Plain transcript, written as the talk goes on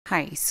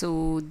Hi,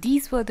 so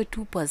these were the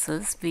two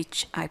puzzles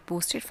which I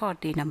posted for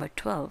day number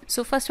 12.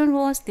 So first one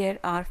was there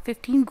are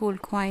 15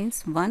 gold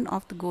coins. One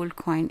of the gold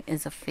coin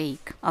is a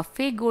fake. A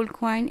fake gold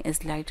coin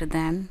is lighter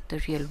than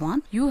the real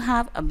one. You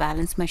have a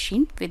balance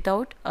machine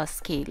without a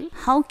scale.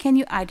 How can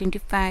you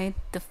identify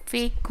the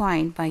fake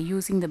coin by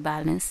using the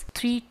balance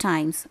 3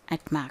 times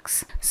at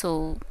max?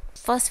 So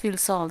first we'll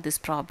solve this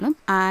problem,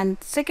 and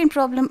second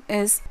problem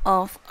is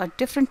of a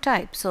different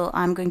type, so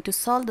I'm going to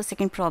solve the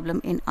second problem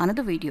in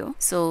another video.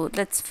 So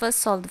let's first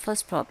solve the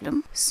first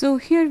problem. So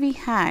here we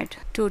had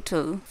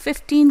total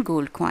 15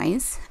 gold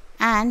coins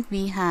and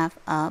we have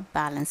a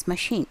balance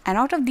machine, and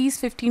out of these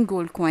 15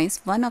 gold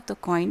coins, one of the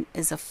coin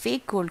is a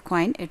fake gold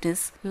coin. It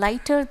is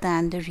lighter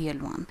than the real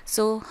one.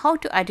 So how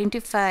to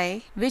identify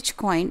which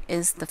coin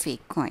is the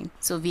fake coin?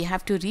 So we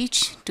have to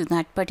reach to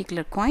that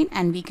particular coin,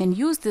 and we can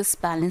use this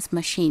balance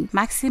machine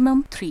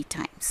maximum 3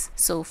 times.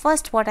 So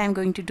first what I'm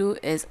going to do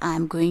is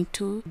I'm going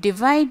to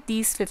divide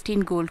these 15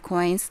 gold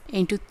coins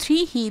into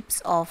 3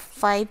 heaps of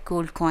 5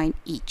 gold coin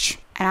each.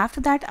 And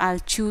after that I'll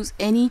choose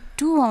any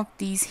 2 of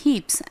these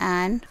heaps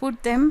and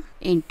put them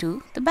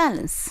into the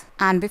balance.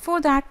 And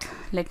before that,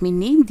 let me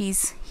name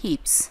these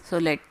heaps. So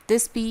let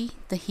this be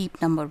the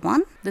heap number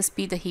 1, this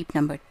be the heap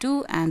number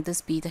 2, and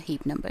this be the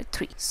heap number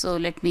 3. So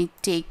let me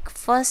take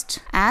first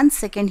and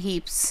second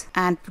heaps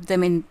and put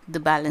them in the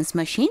balance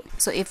machine.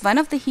 So if one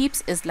of the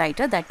heaps is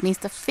lighter, that means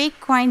the fake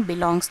coin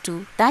belongs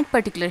to that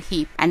particular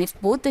heap, and if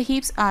both the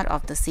heaps are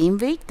of the same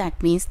weight,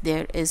 that means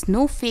there is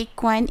no fake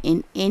coin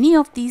in any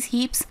of these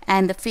heaps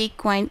and the fake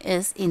coin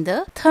is in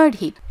the third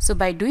heap. So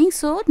by doing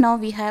so, now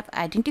we have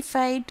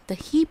identified the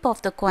heap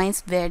of the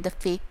coins where the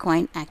fake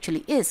coin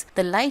actually is.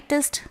 The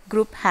lightest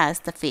group has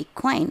the fake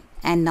coin.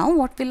 And now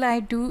what will I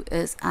do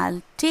is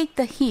I'll take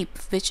the heap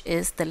which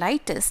is the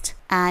lightest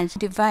and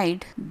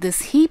divide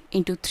this heap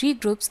into 3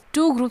 groups.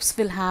 2 groups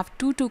will have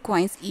 2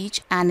 coins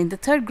each, and in the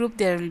third group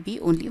there will be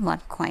only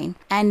 1 coin.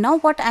 And now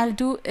what I'll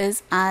do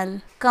is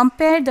I'll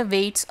compare the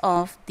weights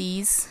of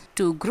these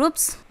 2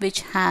 groups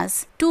which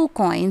has 2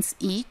 coins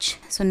each.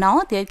 So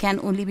now there can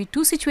only be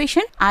 2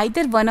 situations.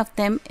 Either one of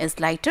them is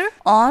lighter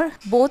or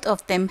both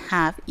of them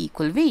have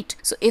equal weight.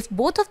 So if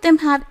both of them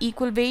have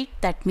equal weight,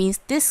 that means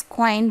this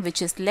coin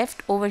which is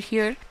left over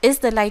here is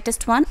the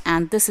lightest one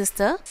and this is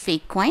the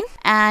fake coin.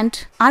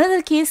 And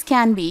another case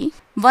can be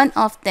one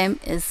of them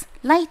is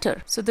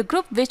lighter. So the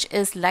group which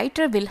is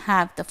lighter will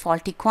have the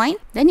faulty coin.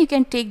 Then you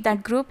can take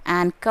that group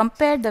and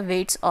compare the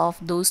weights of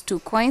those 2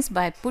 coins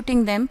by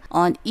putting them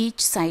on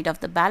each side of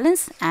the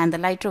balance, and the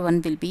lighter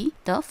one will be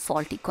the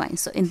faulty coin.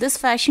 So in this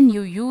fashion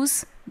you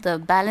use the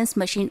balance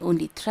machine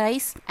only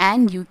thrice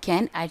and you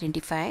can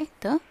identify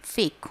the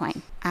fake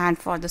coin. And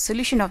for the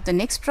solution of the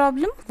next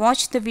problem,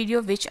 watch the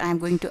video which I am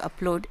going to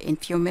upload in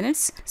few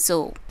minutes.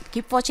 So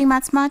keep watching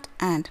Mathsmart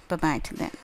and bye bye till then.